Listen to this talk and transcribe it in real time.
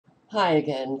Hi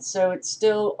again. So it's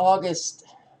still August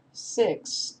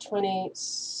 6,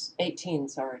 2018,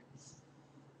 sorry.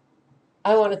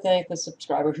 I want to thank the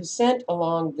subscriber who sent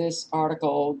along this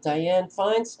article. Dianne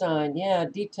Feinstein, yeah,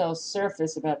 details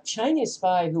surface about Chinese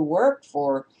spy who worked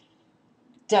for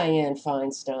Dianne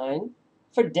Feinstein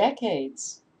for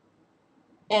decades.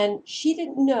 And she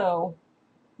didn't know,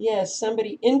 yes,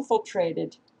 somebody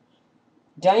infiltrated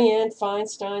Dianne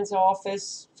Feinstein's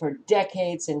office for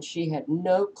decades and she had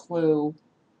no clue.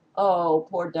 Oh,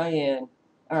 poor Dianne.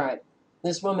 All right.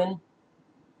 This woman,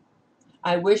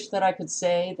 I wish that I could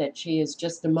say that she is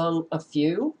just among a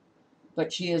few,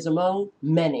 but she is among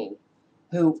many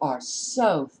who are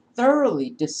so thoroughly,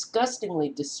 disgustingly,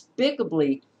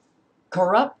 despicably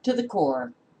corrupt to the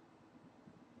core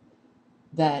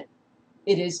that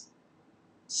it is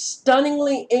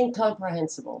stunningly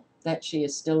incomprehensible that she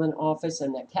is still in office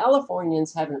and that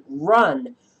Californians haven't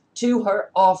run to her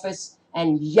office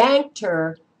and yanked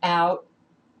her out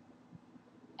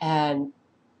and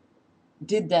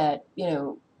did that,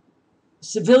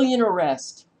 civilian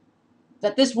arrest,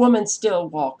 that this woman still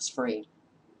walks free.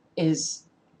 Is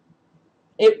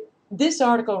it This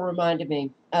article reminded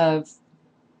me of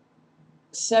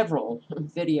several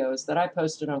videos that I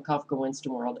posted on Kafka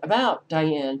Winston World about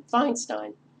Dianne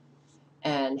Feinstein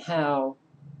and how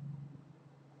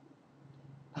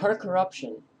her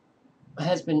corruption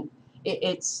has been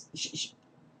it's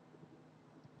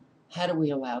how do we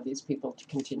allow these people to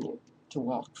continue to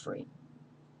walk free?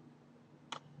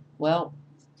 Well,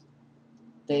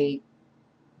 they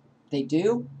they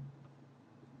do,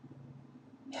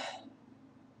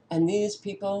 and these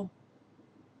people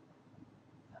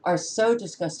are so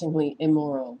disgustingly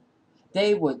immoral.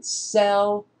 They would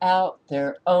sell out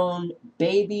their own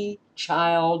baby,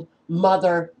 child,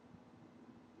 mother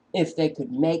if they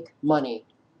could make money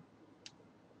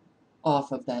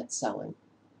off of that selling.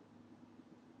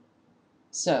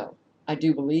 So, I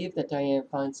do believe that Dianne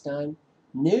Feinstein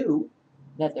knew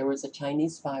that there was a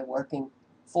Chinese spy working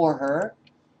for her.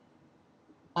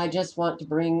 I just want to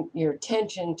bring your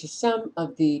attention to some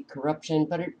of the corruption,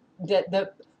 but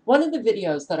one of the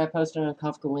videos that I posted on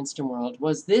Kafka Winston World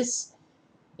was this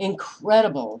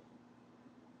incredible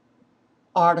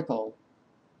article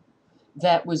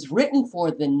that was written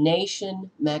for The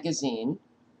Nation magazine,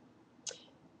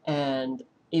 and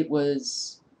it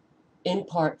was in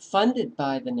part funded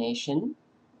by The Nation,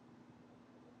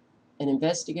 an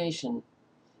investigation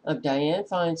of Dianne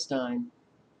Feinstein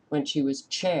when she was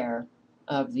chair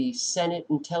of the Senate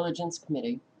Intelligence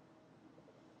Committee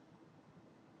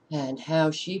and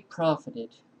how she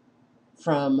profited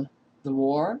from the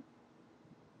war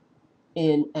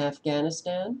in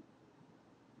Afghanistan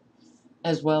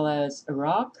as well as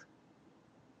Iraq,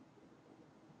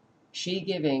 she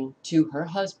giving to her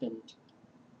husband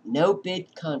no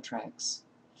bid contracts,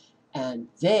 and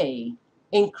they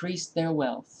increased their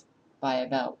wealth by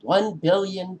about $1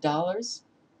 billion.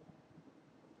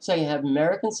 So you have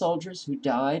American soldiers who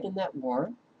died in that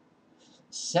war,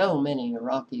 so many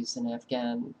Iraqis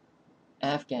and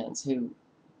Afghans who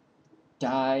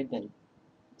died and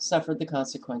suffered the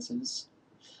consequences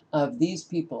of these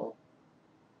people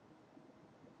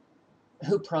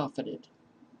who profited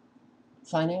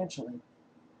financially.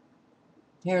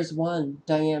 Here's one: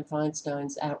 Dianne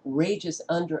Feinstein's outrageous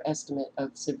underestimate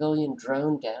of civilian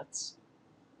drone deaths.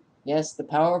 Yes, the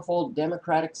powerful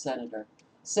Democratic senator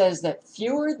says that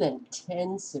fewer than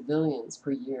 10 civilians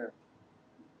per year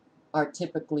are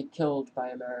typically killed by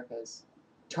America's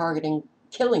targeting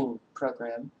killing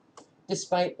program,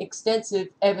 despite extensive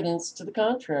evidence to the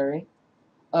contrary.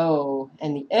 Oh,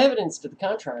 and the evidence to the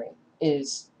contrary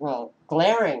is, well,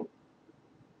 glaring.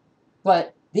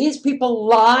 But these people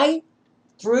lie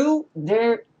through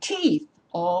their teeth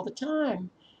all the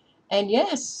time. And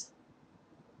yes,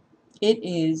 it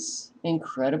is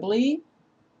incredibly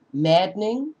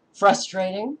maddening,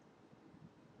 frustrating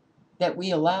that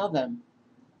we allow them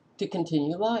to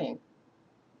continue lying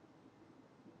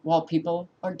while people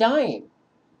are dying.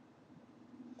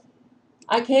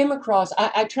 I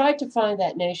tried to find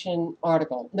that Nation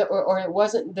article, or it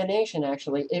wasn't the Nation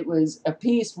actually, it was a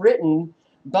piece written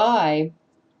by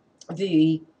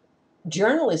the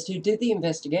journalist who did the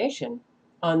investigation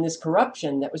on this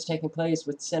corruption that was taking place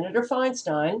with Senator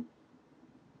Feinstein.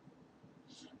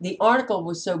 The article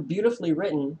was so beautifully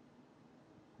written.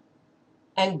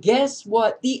 And guess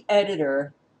what? The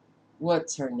editor,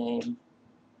 what's her name?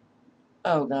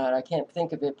 Oh God, I can't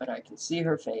think of it, but I can see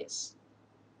her face.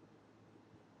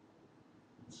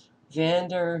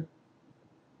 Vander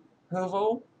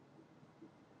Heuvel.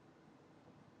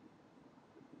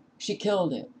 She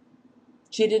killed it.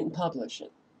 She didn't publish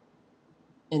it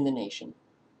in The Nation.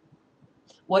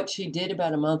 What she did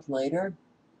about a month later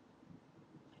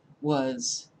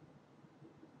was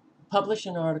publish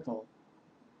an article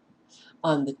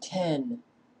on the 10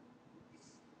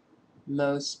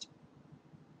 most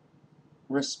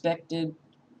respected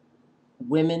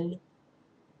women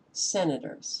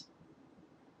senators.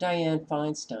 Dianne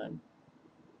Feinstein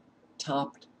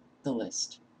topped the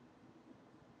list.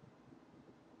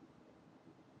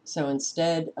 So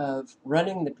instead of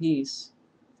running the piece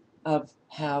of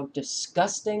how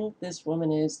disgusting this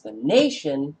woman is, the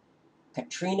nation,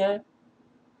 Katrina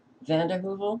Vanden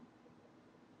Heuvel,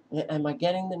 am I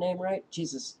getting the name right?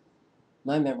 Jesus,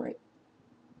 my memory.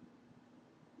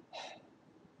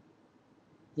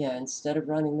 Yeah, instead of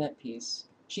running that piece,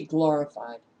 she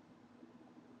glorified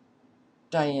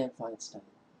Dianne Feinstein.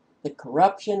 The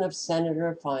corruption of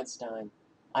Senator Feinstein.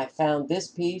 I found this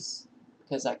piece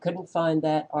because I couldn't find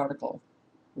that article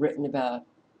written about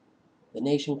the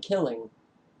nation killing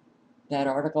that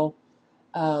article.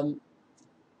 Well,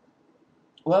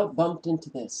 bumped into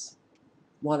this.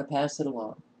 Want to pass it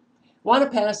along. Want to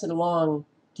pass it along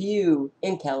to you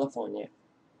in California.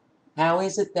 How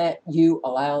is it that you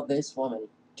allow this woman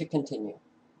to continue?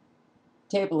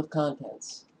 Table of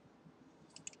contents.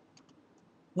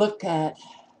 Look at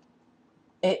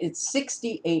it's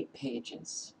 68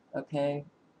 pages, okay?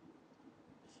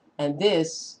 And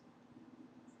this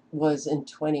was in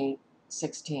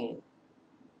 2016.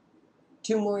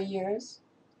 2 more years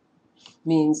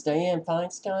means Dianne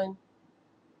Feinstein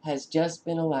has just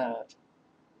been allowed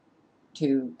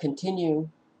to continue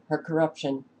her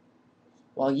corruption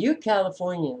while you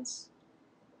Californians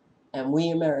and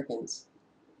we Americans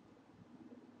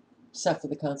suffer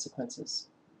the consequences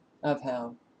of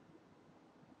how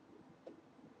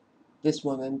this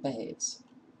woman behaves.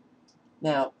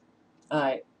 Now,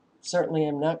 I certainly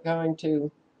am not going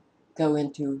to go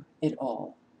into it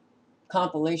all.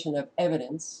 Compilation of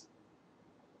evidence,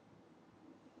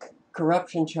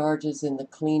 corruption charges in the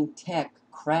clean tech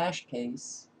crash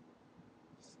case,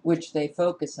 which they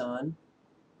focus on,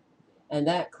 and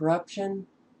that corruption,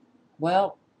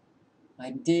 well,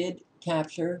 I did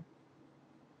capture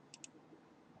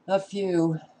a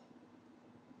few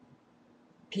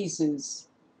pieces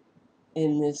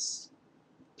in this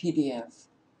PDF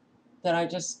that I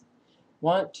just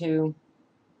want to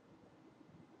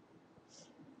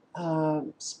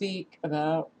speak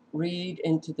about, read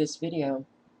into this video.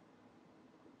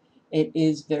 It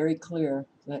is very clear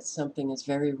that something is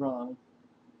very wrong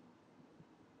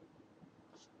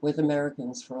with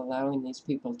Americans for allowing these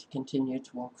people to continue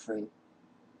to walk free.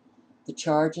 The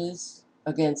charges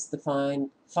against the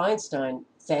Feinstein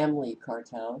family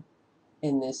cartel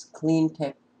in this clean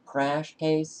tech crash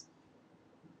case,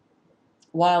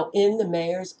 while in the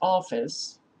mayor's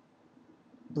office,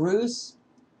 Bruce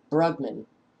Brugman,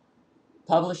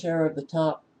 publisher of the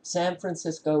top San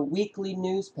Francisco weekly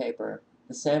newspaper,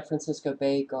 the San Francisco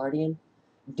Bay Guardian,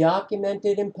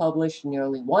 documented and published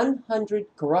nearly 100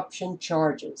 corruption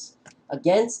charges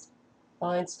against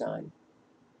Feinstein.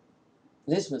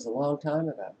 This was a long time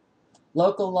ago.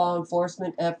 Local law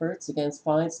enforcement efforts against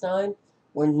Feinstein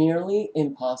were nearly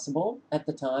impossible at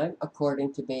the time,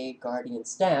 according to Bay Guardian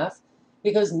staff,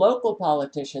 because local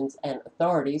politicians and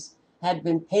authorities had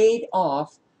been paid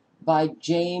off by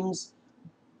James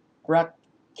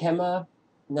Bruckema,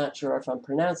 not sure if I'm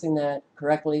pronouncing that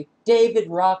correctly, David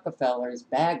Rockefeller's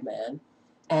bagman,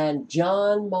 and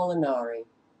John Molinari,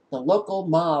 the local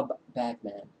mob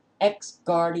bagman.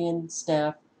 Ex-Guardian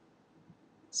staff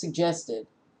suggested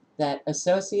that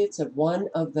associates of one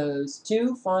of those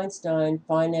two Feinstein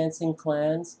financing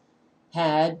clans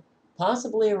had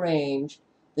possibly arranged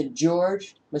the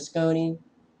George Moscone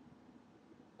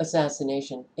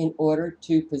assassination in order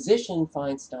to position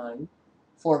Feinstein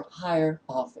for higher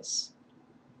office.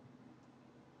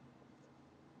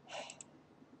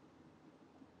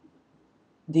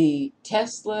 The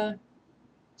Tesla,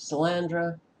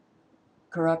 Solandra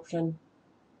corruption,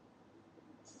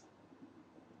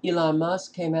 Elon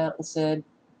Musk came out and said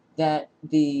that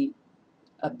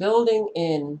a building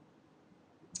in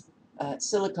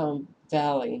Silicon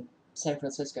Valley, San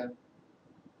Francisco,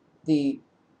 the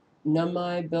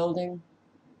Numai building,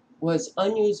 was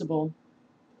unusable,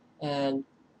 and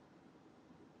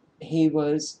he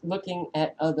was looking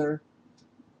at other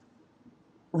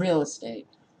real estate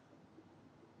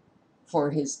for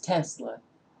his Tesla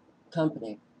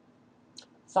company.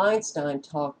 Feinstein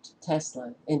talked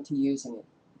Tesla into using it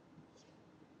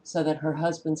so that her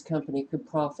husband's company could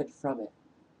profit from it,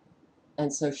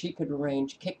 and so she could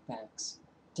arrange kickbacks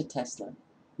to Tesla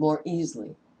more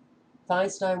easily.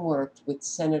 Feinstein worked with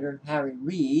Senator Harry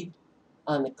Reid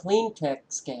on the clean tech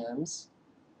scams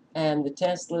And the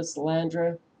Tesla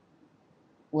Solandra,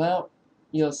 well,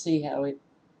 you'll see how it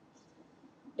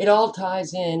all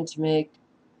ties in to make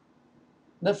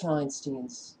the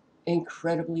Feinsteins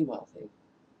incredibly wealthy.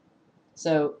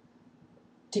 So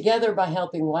together, by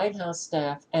helping White House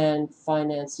staff and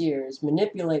financiers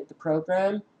manipulate the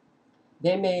program,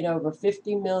 they made over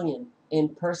 $50 million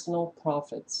in personal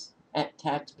profits at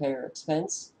taxpayer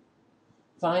expense.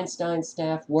 Feinstein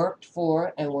staff worked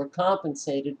for and were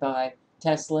compensated by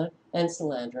Tesla and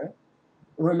Solandra.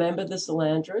 Remember the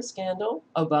Solandra scandal?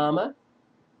 Obama?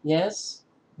 Yes,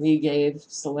 we gave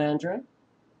Solandra,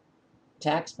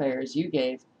 taxpayers, you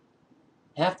gave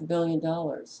 $500 million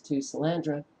to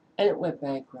Solandra, and it went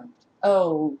bankrupt.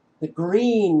 Oh, the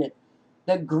green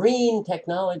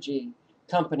technology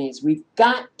companies. We've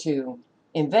got to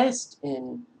invest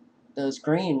in those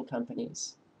green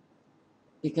companies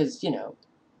because,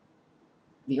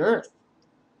 the earth,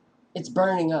 it's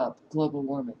burning up, global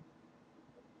warming.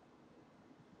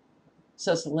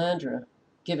 So Solandra,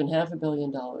 given $500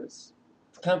 million,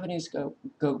 companies go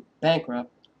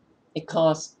bankrupt. It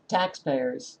costs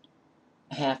taxpayers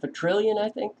 $500 billion, I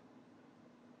think.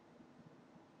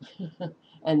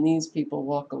 And these people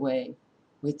walk away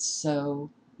with so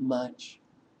much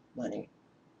money.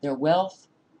 Their wealth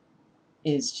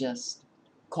is just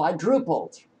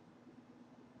quadrupled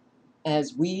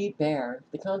as we bear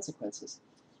the consequences.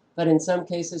 But in some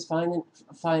cases,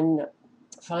 Feinstein,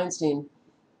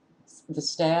 the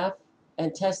staff,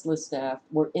 and Tesla staff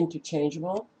were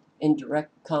interchangeable in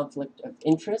direct conflict of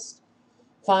interest.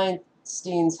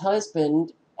 Feinstein's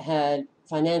husband had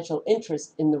financial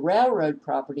interest in the railroad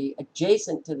property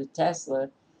adjacent to the Tesla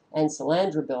and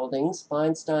Solandra buildings.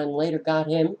 Feinstein later got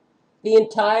him the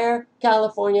entire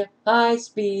California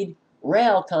high-speed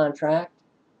rail contract.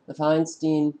 The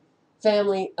Feinstein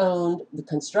family owned the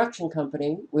construction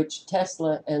company, which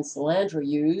Tesla and Solandra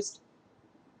used.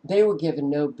 They were given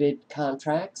no-bid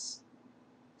contracts.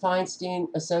 Feinstein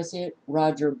associate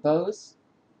Roger Bose,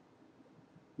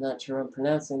 not sure I'm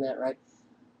pronouncing that right,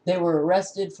 they were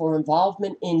arrested for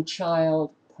involvement in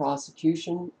child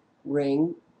prosecution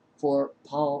ring for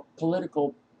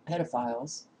political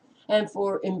pedophiles and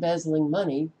for embezzling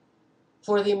money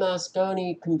for the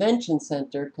Moscone Convention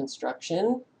Center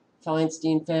construction.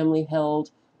 Feinstein family held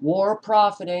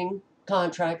war-profiting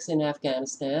contracts in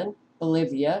Afghanistan,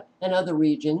 Bolivia, and other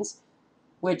regions,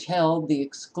 which held the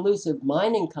exclusive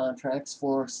mining contracts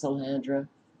for Solandra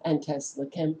and Tesla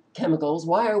chemicals.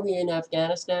 Why are we in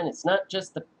Afghanistan? It's not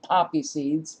just the poppy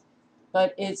seeds,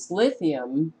 but it's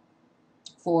lithium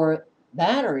for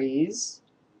batteries.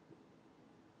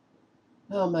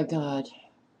 Oh my God,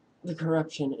 the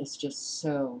corruption is just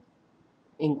so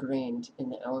ingrained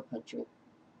in our country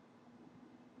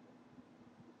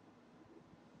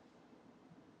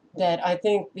that I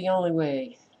think the only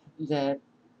way that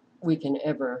we can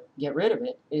ever get rid of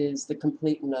it is the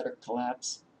complete and utter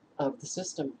collapse of the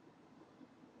system.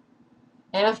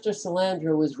 After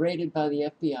Solandra was raided by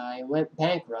the FBI and went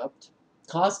bankrupt,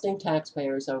 costing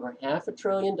taxpayers over $500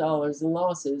 billion in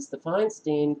losses, the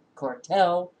Feinstein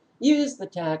cartel used the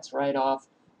tax write-off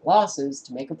losses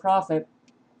to make a profit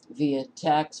via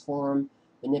tax form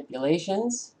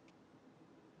manipulations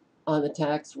on the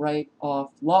tax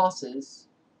write-off losses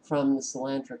from the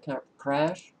Solandra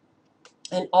crash.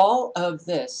 And all of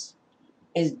this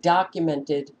is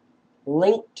documented,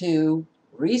 linked to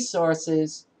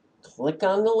resources. Click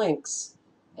on the links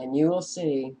and you will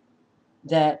see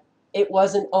that it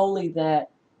wasn't only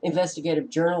that investigative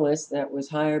journalist that was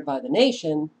hired by the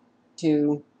nation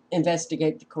to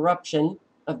investigate the corruption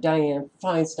of Dianne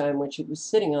Feinstein when she was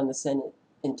sitting on the Senate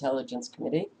Intelligence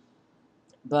Committee,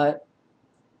 but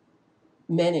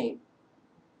many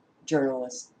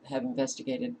journalists have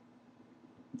investigated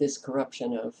this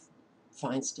corruption of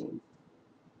Feinstein,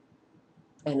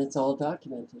 and it's all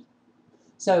documented.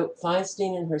 So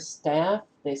Feinstein and her staff,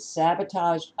 they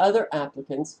sabotaged other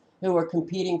applicants who were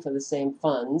competing for the same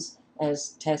funds as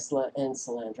Tesla and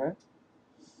Solandra.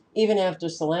 Even after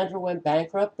Solandra went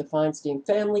bankrupt, the Feinstein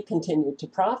family continued to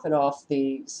profit off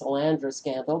the Solandra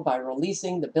scandal by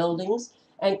releasing the buildings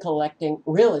and collecting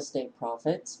real estate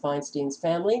profits. Feinstein's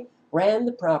family ran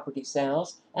the property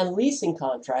sales and leasing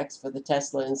contracts for the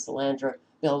Tesla and Solandra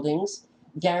buildings.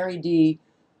 Gary D.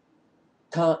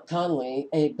 Conley,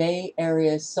 a Bay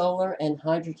Area solar and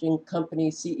hydrogen company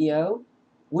CEO,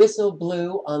 whistle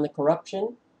blew on the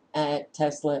corruption at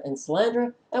Tesla and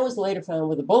Solandra and was later found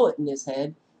with a bullet in his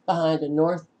head behind a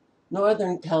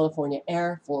Northern California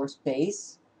Air Force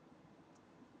base.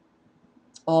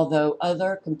 Although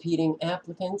other competing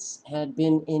applicants had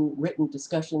been in written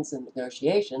discussions and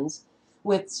negotiations,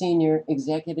 with senior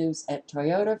executives at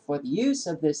Toyota for the use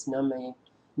of this Namai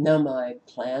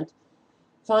plant.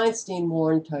 Feinstein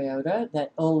warned Toyota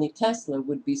that only Tesla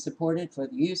would be supported for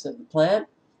the use of the plant.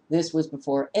 This was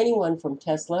before anyone from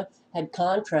Tesla had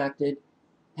contacted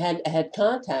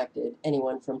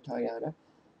anyone from Toyota,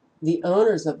 the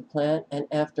owners of the plant, and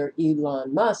after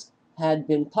Elon Musk had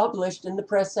been published in the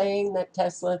press saying that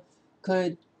Tesla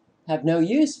could have no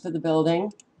use for the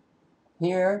building.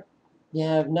 Here you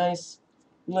have nice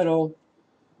little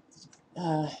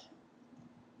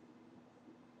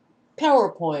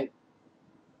PowerPoint.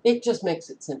 It just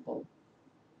makes it simple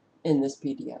in this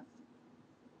PDF.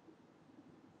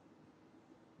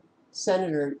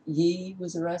 Senator Yee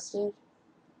was arrested.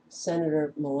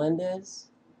 Senator Melendez.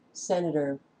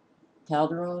 Senator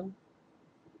Calderon.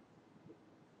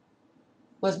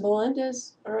 Was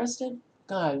Melendez arrested?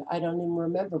 God, I don't even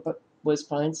remember. But was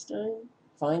Feinstein?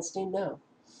 Feinstein? No.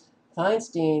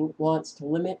 Feinstein wants to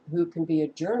limit who can be a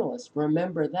journalist.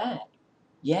 Remember that.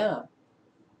 Yeah.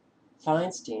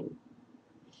 Feinstein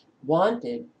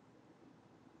wanted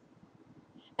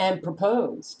and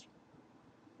proposed,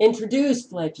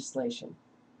 introduced legislation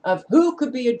of who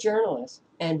could be a journalist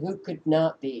and who could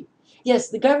not be. Yes,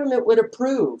 the government would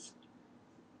approve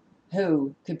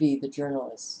who could be the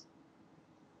journalists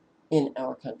in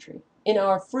our country, in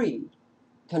our free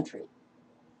country.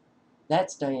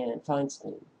 That's Dianne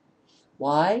Feinstein.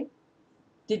 Why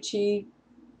did she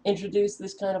introduce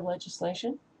this kind of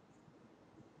legislation?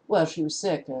 Well, she was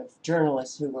sick of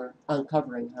journalists who were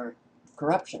uncovering her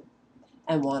corruption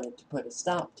and wanted to put a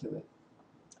stop to it.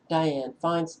 Dianne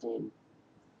Feinstein,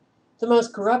 the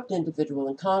most corrupt individual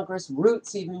in Congress,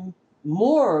 routes even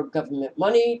more government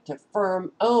money to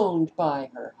firm owned by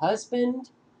her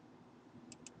husband,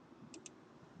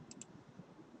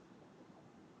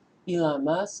 Elon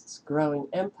Musk's growing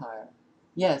empire.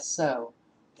 Yes, so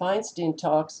Feinstein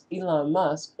talks Elon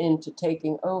Musk into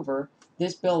taking over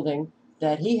this building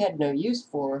that he had no use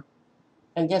for,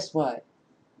 and guess what?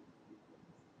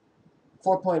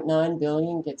 4.9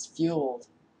 billion gets fueled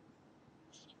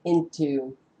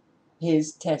into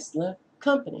his Tesla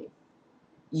company.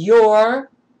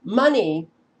 Your money,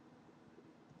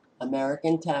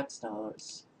 American tax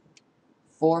dollars,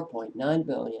 4.9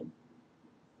 billion.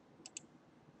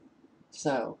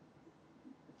 So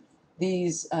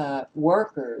these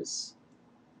workers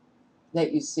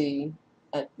that you see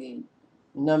at the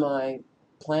Namai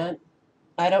plant,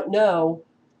 I don't know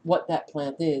what that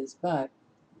plant is, but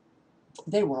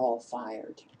they were all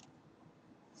fired.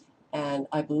 And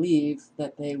I believe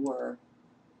that they were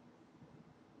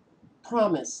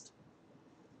promised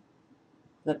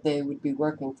that they would be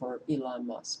working for Elon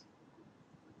Musk.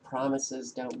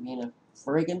 Promises don't mean a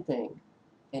friggin' thing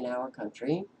in our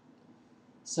country.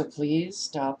 So please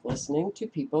stop listening to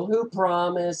people who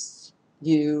promise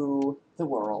you the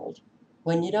world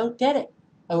when you don't get it.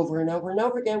 Over and over and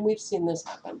over again, we've seen this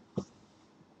happen.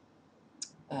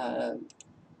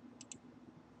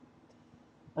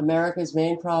 America's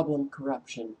main problem,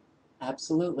 corruption.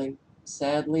 Absolutely.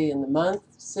 Sadly, in the month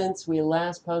since we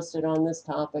last posted on this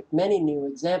topic, many new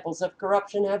examples of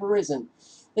corruption have arisen.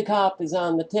 The cop is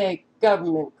on the take,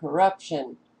 government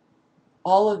corruption.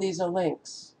 All of these are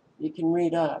links you can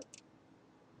read up.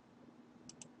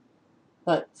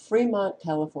 But Fremont,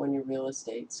 California real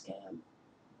estate scam.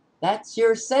 That's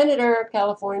your senator,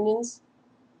 Californians.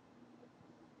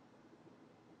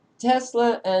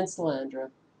 Tesla and Solandra.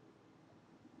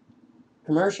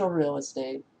 Commercial real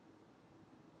estate.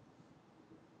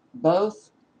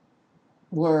 Both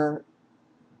were,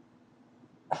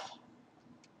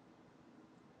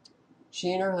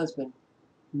 she and her husband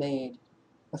made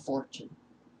a fortune.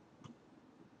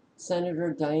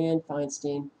 Senator Dianne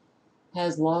Feinstein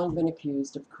has long been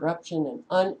accused of corruption and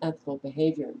unethical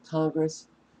behavior in Congress.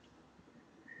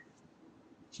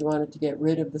 She wanted to get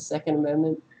rid of the Second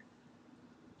Amendment.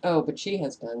 Oh, but she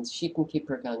has guns. She can keep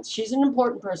her guns. She's an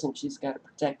important person. She's got to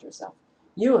protect herself.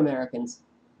 You Americans,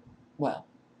 well,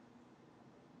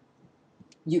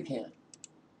 you can't,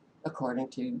 according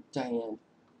to Dianne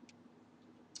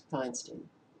Feinstein.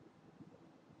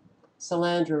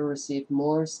 Solandra received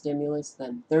more stimulus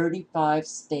than 35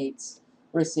 states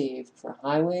received for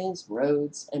highways,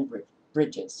 roads, and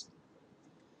bridges.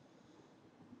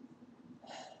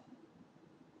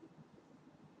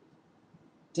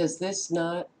 Does this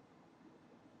not,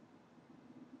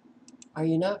 are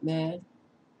you not mad?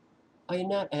 Are you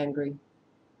not angry?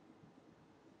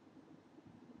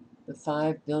 The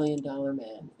 $5 billion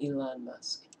man, Elon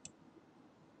Musk.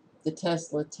 The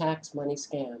Tesla tax money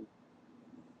scam.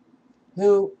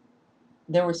 Who,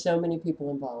 there were so many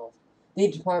people involved.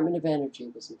 The Department of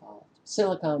Energy was involved.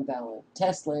 Silicon Valley,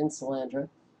 Tesla and Solandra,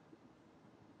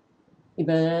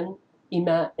 Emmanuel,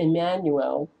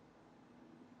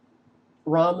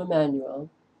 Rahm Emanuel,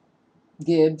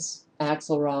 Gibbs,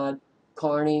 Axelrod,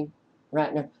 Carney,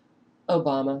 Ratner,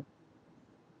 Obama.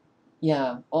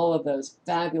 Yeah, all of those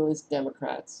fabulous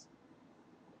Democrats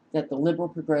that the liberal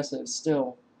progressives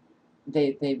still,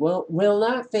 they will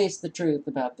not face the truth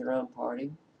about their own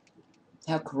party,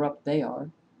 how corrupt they are.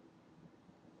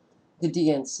 The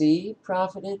DNC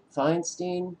profited,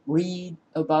 Feinstein, Reid,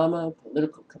 Obama,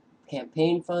 political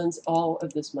campaign funds, all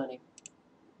of this money.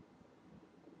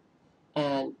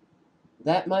 And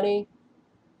that money,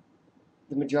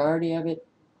 the majority of it,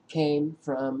 came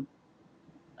from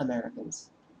Americans.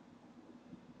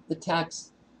 The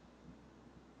tax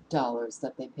dollars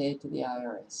that they paid to the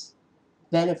IRS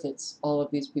benefits all of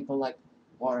these people like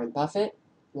Warren Buffett.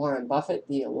 Warren Buffett,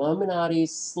 the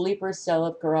Illuminati's sleeper cell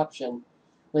of corruption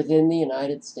within the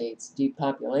United States.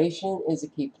 Depopulation is a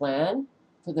key plan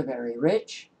for the very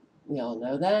rich. We all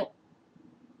know that.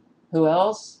 Who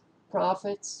else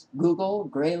profits? Google,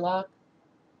 Greylock,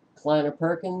 Kleiner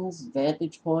Perkins,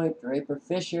 Vantage Point, Draper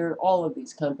Fisher, all of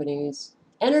these companies.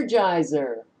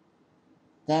 Energizer,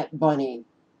 that bunny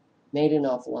made an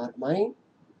awful lot of money.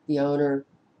 The owner,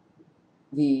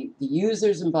 the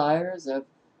users and buyers of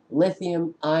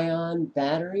lithium ion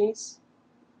batteries.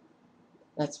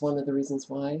 That's one of the reasons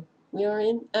why we are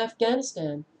in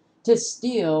Afghanistan, to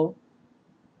steal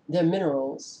the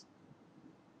minerals,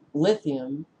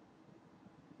 lithium.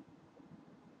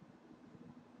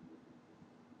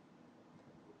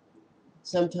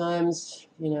 Sometimes,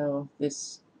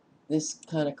 this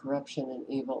kind of corruption and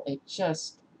evil, it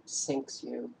just sinks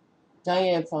you.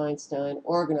 Dianne Feinstein,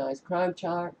 organized crime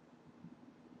chart,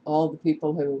 all the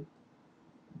people who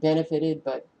benefited,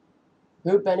 but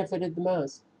who benefited the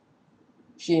most?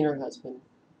 She and her husband.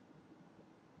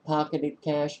 Pocketed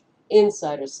cash,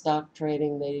 insider stock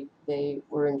trading they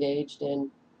were engaged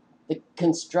in, the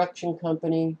construction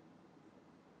company,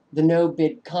 the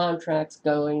no-bid contracts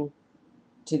going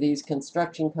to these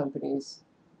construction companies,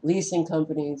 leasing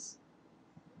companies,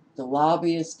 the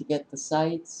lobbyists to get the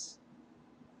sites,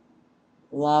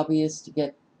 lobbyists to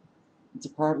get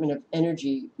Department of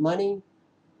Energy money.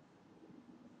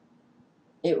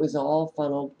 It was all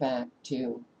funneled back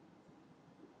to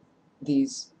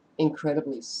these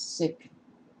incredibly sick,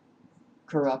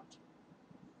 corrupt,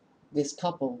 this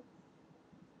couple,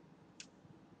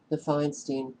 the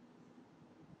Feinstein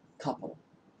couple.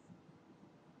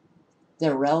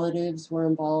 Their relatives were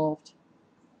involved,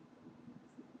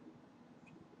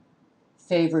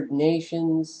 favored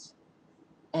nations,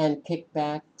 and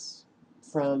kickbacks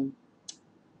from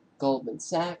Goldman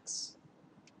Sachs.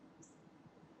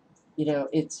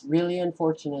 It's really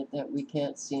unfortunate that we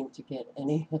can't seem to get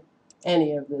any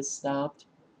of this stopped.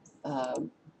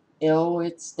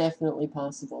 It's definitely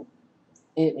possible.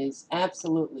 It is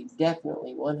absolutely,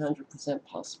 definitely 100%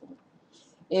 possible.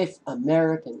 If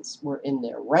Americans were in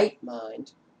their right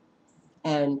mind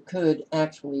and could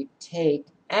actually take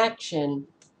action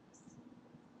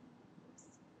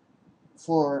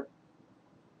for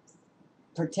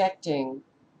protecting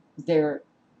their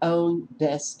own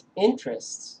best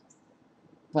interests,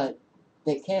 but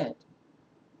they can't.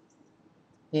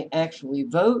 They actually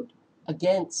vote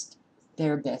against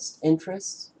their best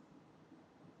interests.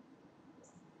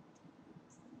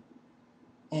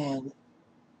 And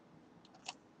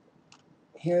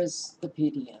here's the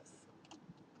PDF.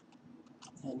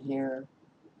 And here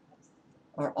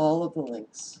are all of the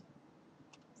links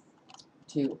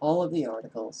to all of the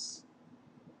articles.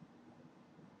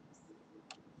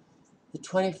 The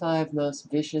 25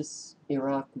 most vicious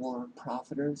Iraq War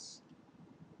profiters.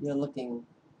 You're looking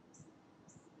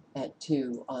at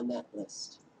 2 on that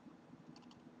list.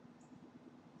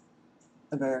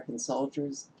 American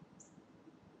soldiers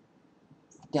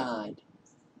died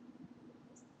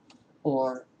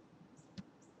or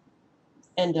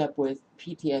end up with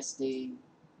PTSD,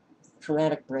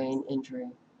 traumatic brain injury,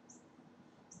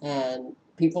 and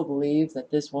people believe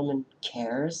that this woman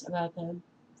cares about them.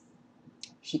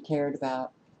 She cared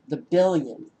about the $1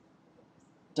 billion.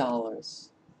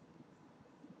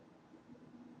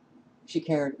 She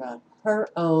cared about her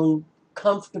own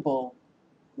comfortable,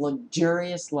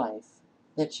 luxurious life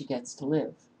that she gets to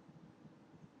live.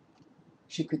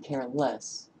 She could care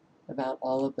less about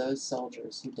all of those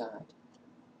soldiers who died,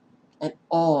 and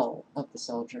all of the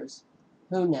soldiers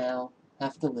who now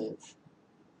have to live,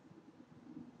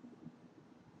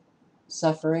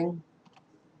 suffering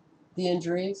the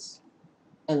injuries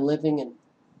and living an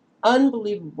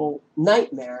unbelievable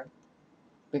nightmare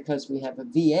because we have a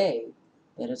VA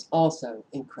that is also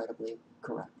incredibly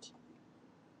corrupt.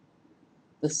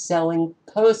 The selling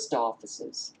post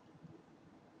offices.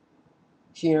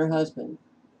 She and her husband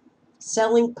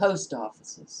selling post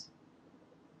offices.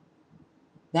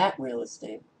 That real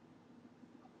estate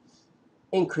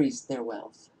increased their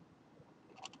wealth.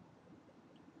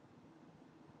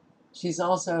 She's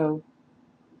also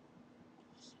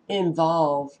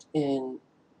involved in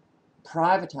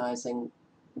privatizing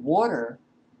water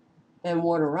and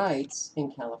water rights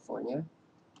in California,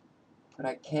 but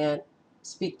I can't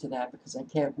speak to that because I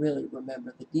can't really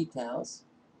remember the details.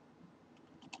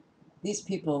 These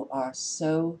people are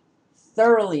so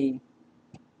thoroughly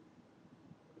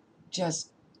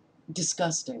just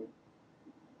disgusting,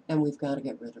 and we've got to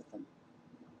get rid of them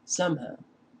somehow.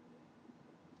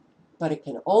 But it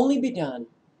can only be done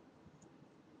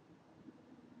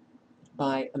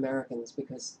by Americans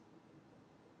because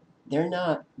they're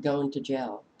not going to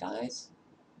jail, guys.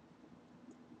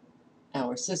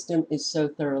 Our system is so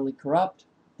thoroughly corrupt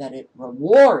that it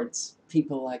rewards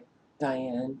people like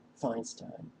Dianne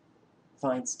Feinstein.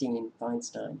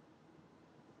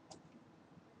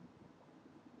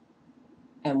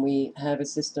 And we have a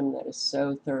system that is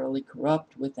so thoroughly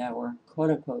corrupt with our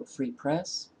quote-unquote free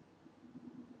press,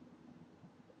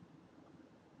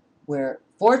 where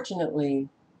fortunately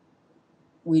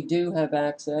we do have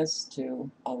access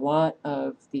to a lot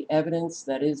of the evidence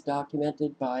that is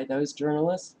documented by those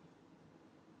journalists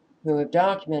who have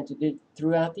documented it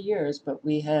throughout the years. But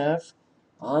we have,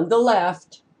 on the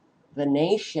left, the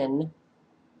Nation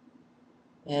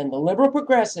and the liberal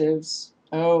progressives.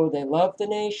 Oh, they love the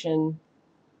Nation.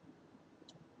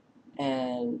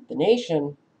 And the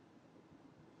Nation,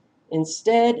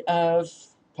 instead of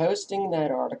posting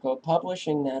that article,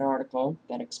 publishing that article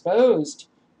that exposed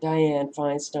Dianne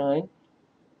Feinstein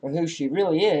for who she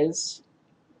really is,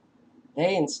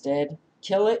 they instead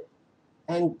kill it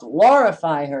and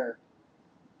glorify her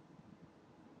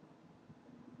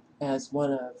as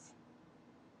one of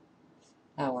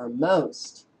our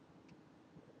most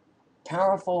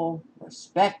powerful,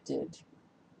 respected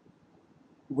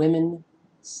women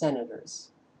senators.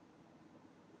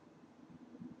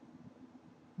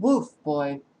 Woof,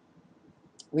 boy.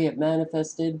 We have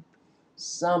manifested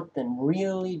something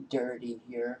really dirty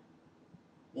here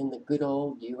in the good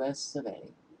old US of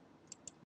A.